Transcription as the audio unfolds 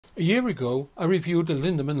A year ago I reviewed the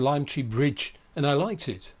Lindemann Limetree bridge and I liked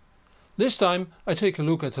it. This time I take a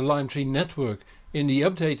look at the Limetree network in the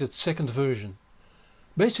updated second version.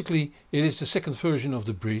 Basically it is the second version of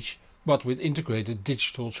the bridge, but with integrated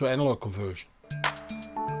digital to analog conversion.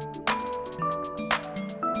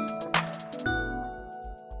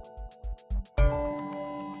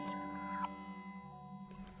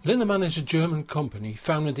 Lindemann is a German company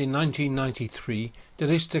founded in 1993 that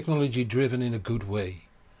is technology driven in a good way.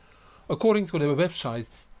 According to their website,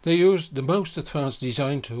 they use the most advanced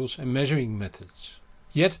design tools and measuring methods.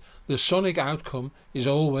 Yet the sonic outcome is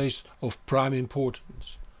always of prime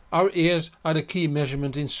importance. Our ears are the key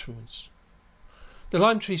measurement instruments. The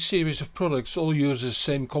Limetree series of products all use the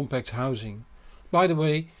same compact housing. By the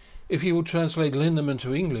way, if you would translate Lindemann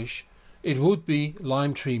to English, it would be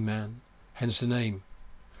Limetree Man, hence the name.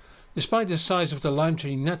 Despite the size of the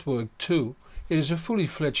Limetree Network II, it is a fully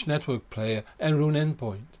fledged network player and Roon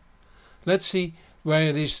Endpoint. Let's see where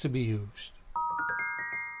it is to be used.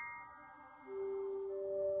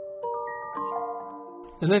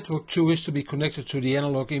 The Network II is to be connected to the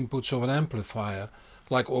analog inputs of an amplifier,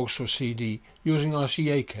 like aux or CD, using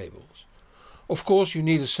RCA cables. Of course you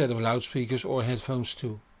need a set of loudspeakers or headphones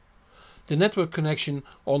too. The network connection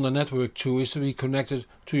on the Network II is to be connected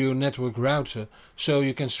to your network router, so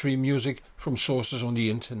you can stream music from sources on the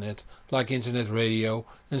internet, like internet radio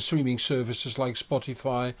and streaming services like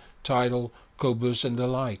Spotify, Tidal, Qobuz and the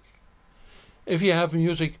like. If you have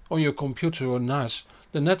music on your computer or NAS,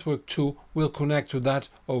 the Network II will connect to that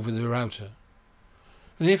over the router.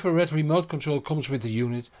 An infrared remote control comes with the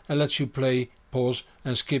unit and lets you play, pause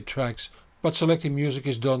and skip tracks, but selecting music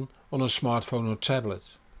is done on a smartphone or tablet.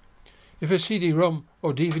 If a CD-ROM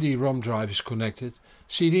or DVD-ROM drive is connected,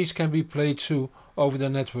 CDs can be played too over the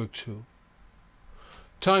Network II.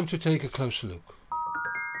 Time to take a closer look.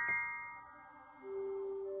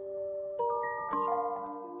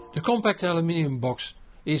 The compact aluminium box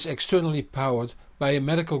is externally powered by a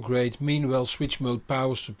medical-grade Meanwell switch mode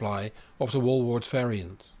power supply of the Woolworth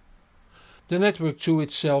variant. The Network II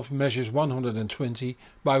itself measures 120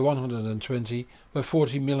 by 120 by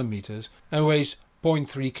 40 mm and weighs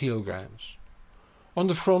 0.3 kilograms. On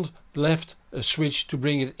the front left a switch to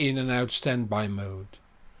bring it in and out standby mode.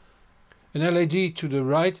 An LED to the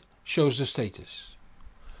right shows the status.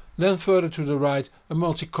 Then further to the right a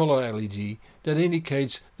multicolor LED that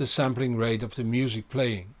indicates the sampling rate of the music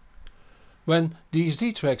playing. When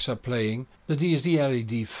DSD tracks are playing, the DSD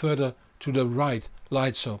LED further to the right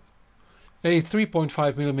lights up. A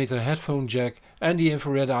 3.5 mm headphone jack and the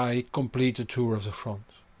infrared eye complete the tour of the front.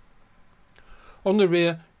 On the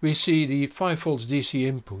rear we see the 5V DC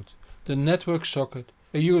input, the network socket,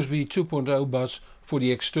 a USB 2.0 bus for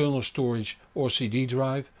the external storage or CD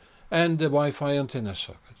drive and the Wi-Fi antenna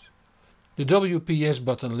socket. The WPS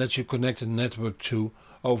button lets you connect the Network II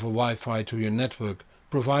over Wi-Fi to your network,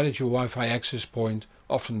 provided your Wi-Fi access point,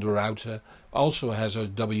 often the router, also has a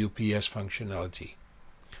WPS functionality.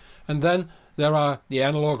 And then there are the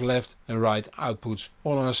analog left and right outputs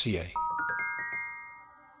on RCA.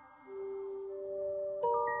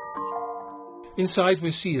 Inside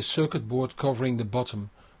we see a circuit board covering the bottom,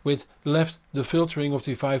 with left the filtering of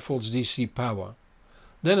the 5V DC power.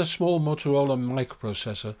 Then a small Motorola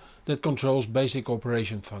microprocessor that controls basic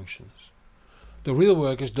operation functions. The real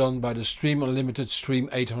work is done by the Stream Unlimited Stream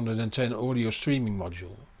 810 audio streaming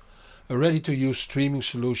module, a ready-to-use streaming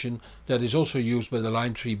solution that is also used by the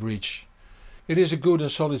Limetree bridge. It is a good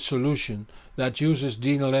and solid solution that uses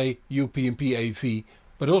DLNA UPnP AV,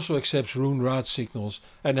 but also accepts Roon RAD signals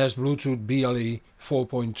and has Bluetooth BLE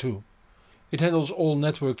 4.2. It handles all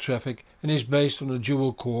network traffic and is based on a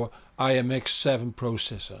dual-core IMX7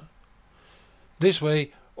 processor. This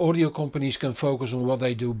way audio companies can focus on what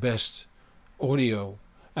they do best, audio,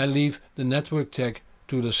 and leave the network tech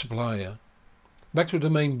to the supplier. Back to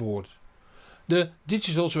the main board. The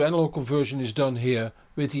digital to analog conversion is done here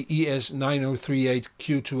with the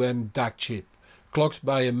ES9038Q2M DAC chip, clocked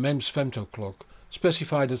by a MEMS femto clock,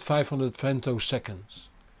 specified at 500 femtoseconds.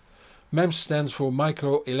 MEMS stands for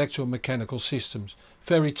Micro Electromechanical Systems,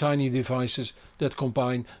 very tiny devices that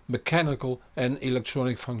combine mechanical and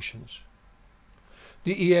electronic functions.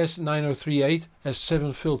 The ES9038 has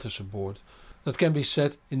 7 filters aboard that can be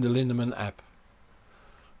set in the Lindemann app.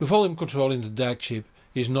 The volume control in the DAC chip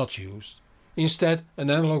is not used. Instead,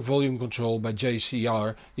 an analog volume control by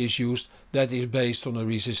JCR is used that is based on a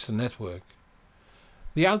resistor network.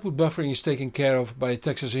 The output buffering is taken care of by a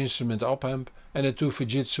Texas Instrument op-amp, and the 2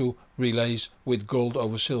 Fujitsu relays with gold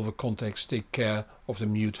over silver contacts take care of the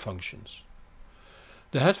mute functions.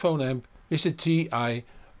 The headphone amp is the TI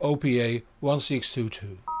OPA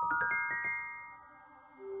 1622.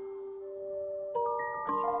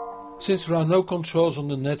 Since there are no controls on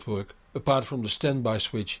the network apart from the standby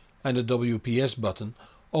switch and the WPS button,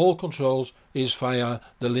 all controls is via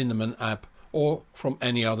the Lindemann app or from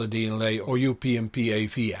any other DLNA or UPnP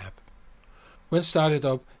AV app. When started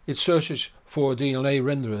up, it searches for DLNA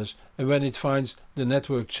renderers, and when it finds the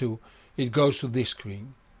Network 2, it goes to this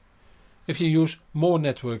screen. If you use more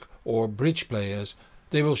network or bridge players,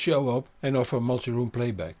 they will show up and offer multi-room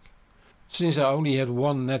playback. Since I only had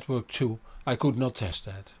one Network 2, I could not test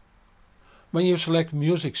that. When you select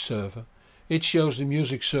Music Server, it shows the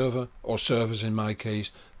music server, or servers in my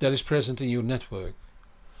case, that is present in your network.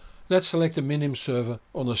 Let's select the Minim server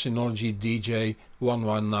on the Synology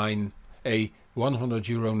DJ119A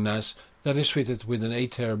 €100 NAS that is fitted with an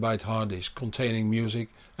 8TB hard disk containing music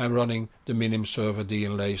and running the Minim server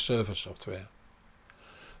DLNA server software.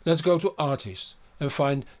 Let's go to Artists and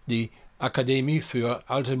find the Akademie für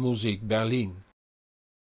Alte Musik Berlin.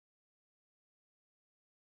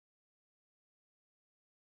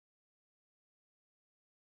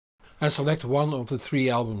 And select one of the 3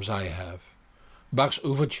 albums I have, Bach's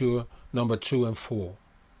Overture No. 2 and 4.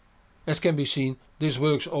 As can be seen, this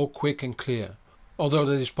works all quick and clear, although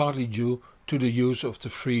that is partly due to the use of the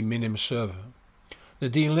free Minim server. The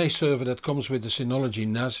DLNA server that comes with the Synology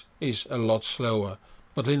NAS is a lot slower,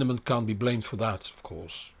 but Lindemann can't be blamed for that, of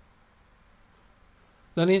course.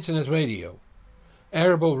 Then Internet Radio.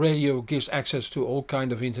 Arable radio gives access to all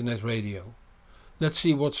kind of Internet radio. Let's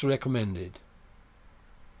see what's recommended.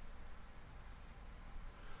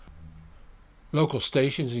 Local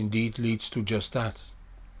stations indeed leads to just that.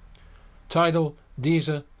 Tidal,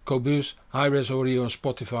 Deezer, Qobuz, Hi-Res Audio and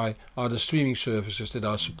Spotify are the streaming services that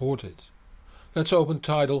are supported. Let's open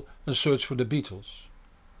Tidal and search for the Beatles.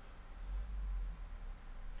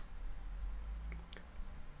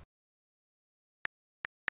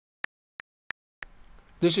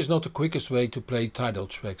 This is not the quickest way to play Tidal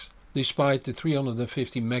tracks, despite the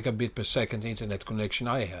 350 megabit per second internet connection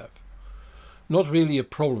I have. Not really a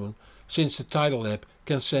problem, since the Tidal app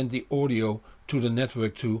can send the audio to the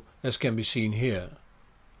Network 2, as can be seen here.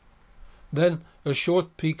 Then a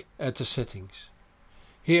short peek at the settings.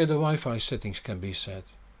 Here the Wi-Fi settings can be set.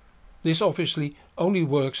 This obviously only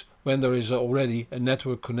works when there is already a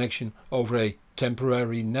network connection over a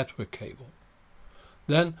temporary network cable.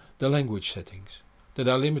 Then the language settings, that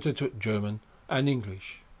are limited to German and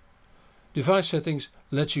English. Device settings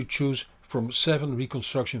lets you choose from 7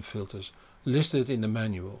 reconstruction filters listed in the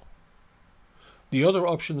manual. The other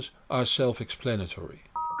options are self-explanatory.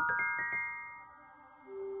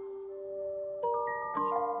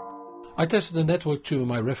 I tested the Network 2 in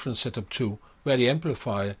my reference setup too, where the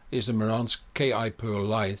amplifier is the Marantz KI Pearl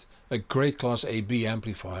Lite, a great class AB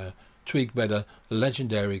amplifier tweaked by the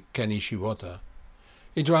legendary Kenny Shiwata.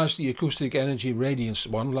 It drives the Acoustic Energy Radiance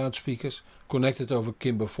 1 loudspeakers connected over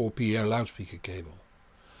Kimber 4PR loudspeaker cable.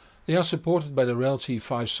 They are supported by the REL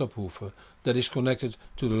T5 subwoofer that is connected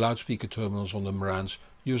to the loudspeaker terminals on the Marantz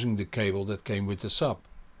using the cable that came with the sub.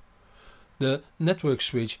 The network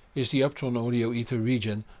switch is the Upton Audio Ether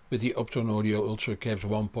Regen with the Upton Audio Ultra Caps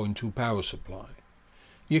 1.2 power supply.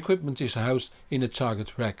 The equipment is housed in a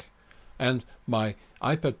target rack, and my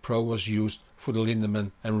iPad Pro was used for the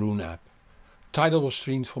Lindemann and Roon app. Tidal was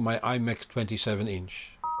streamed from my iMac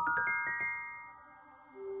 27-inch.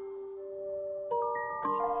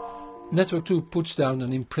 Network 2 puts down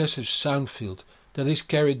an impressive sound field that is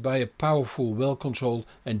carried by a powerful, well-controlled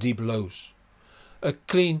and deep lows. A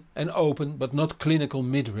clean and open but not clinical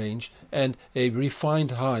mid-range and a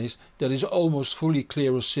refined highs that is almost fully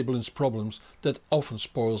clear of sibilance problems that often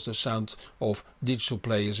spoils the sound of digital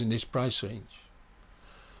players in this price range.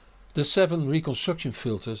 The 7 reconstruction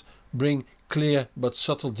filters bring clear but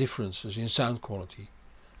subtle differences in sound quality,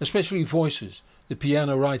 especially voices. The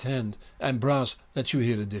piano right hand and brass lets you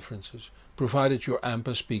hear the differences, provided your amp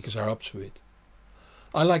and speakers are up to it.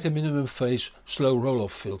 I like the minimum phase slow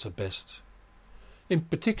roll-off filter best. In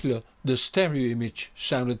particular, the stereo image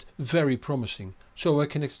sounded very promising, so I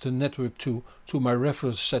connected the Network 2 to my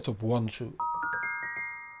reference setup 1 too.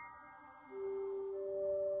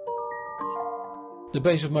 The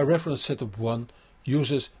base of my reference setup 1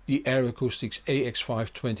 uses the Air Acoustics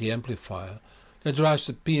AX520 amplifier that drives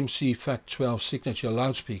the PMC FAC12 signature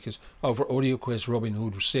loudspeakers over AudioQuest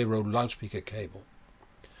Robinhood Zero loudspeaker cable.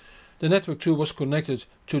 The Network 2 was connected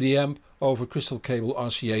to the amp over crystal cable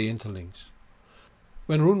RCA interlinks.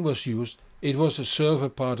 When Roon was used, it was the server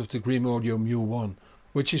part of the Grim Audio Mu1,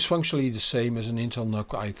 which is functionally the same as an Intel NUC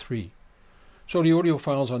i3. So the audio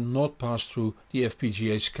files are not passed through the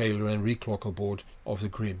FPGA scaler and reclocker board of the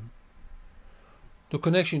Grim. The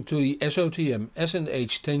connection to the SOTM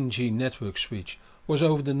SNH10G network switch was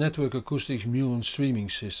over the Network Acoustics muon streaming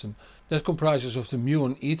system that comprises of the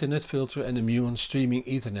muon Ethernet filter and the muon streaming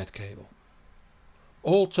Ethernet cable.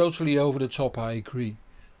 All totally over the top, I agree.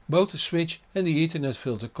 Both the switch and the Ethernet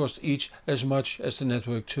filter cost each as much as the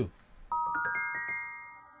Network II.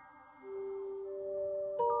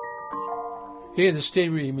 Here the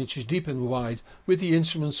stereo image is deep and wide, with the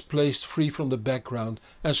instruments placed free from the background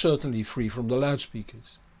and certainly free from the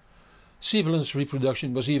loudspeakers. Sibyllin's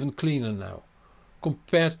reproduction was even cleaner now.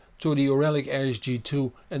 Compared to the Auralic Aries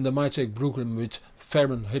G2 and the Mytek Brooklyn with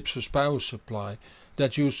Farron Hipster's power supply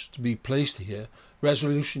that used to be placed here,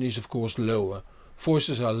 resolution is of course lower,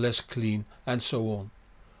 voices are less clean and so on.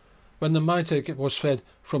 When the Mytek was fed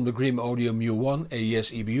from the Grimm Audio Mu1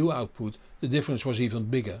 AES EBU output, the difference was even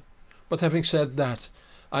bigger. But having said that,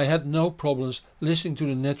 I had no problems listening to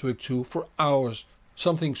the Network II for hours,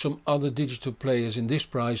 something some other digital players in this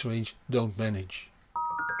price range don't manage.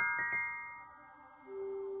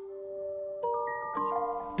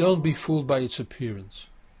 Don't be fooled by its appearance.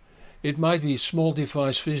 It might be a small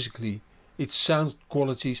device physically, its sound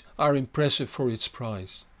qualities are impressive for its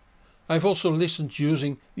price. I've also listened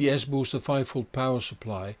using the S-Booster 5V power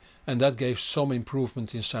supply, and that gave some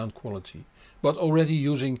improvement in sound quality, but already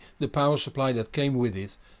using the power supply that came with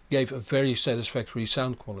it gave a very satisfactory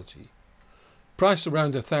sound quality. Priced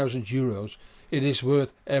around €1,000, it is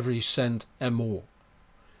worth every cent and more.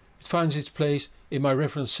 It finds its place in my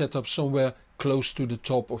reference setup somewhere close to the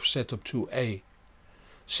top of Setup 2A.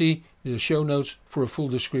 See the show notes for a full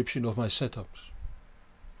description of my setups.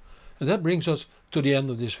 And that brings us to the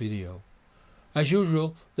end of this video. As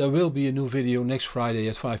usual, there will be a new video next Friday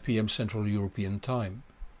at 5 PM Central European Time.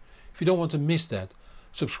 If you don't want to miss that,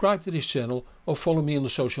 subscribe to this channel or follow me on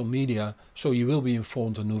the social media so you will be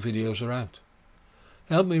informed when new videos are out.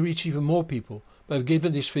 Help me reach even more people by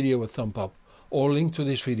giving this video a thumb up or link to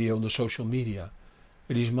this video on the social media.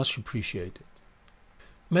 It is much appreciated.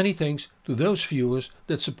 Many thanks to those viewers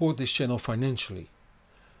that support this channel financially,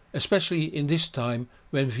 especially in this time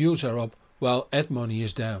when views are up while ad money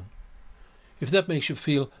is down. If that makes you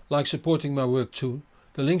feel like supporting my work too,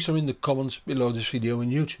 the links are in the comments below this video on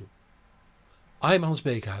YouTube. I'm Hans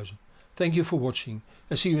Beekhuizen. Thank you for watching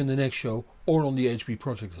and see you in the next show or on the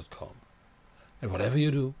hbproject.com. And whatever you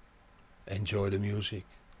do, enjoy the music.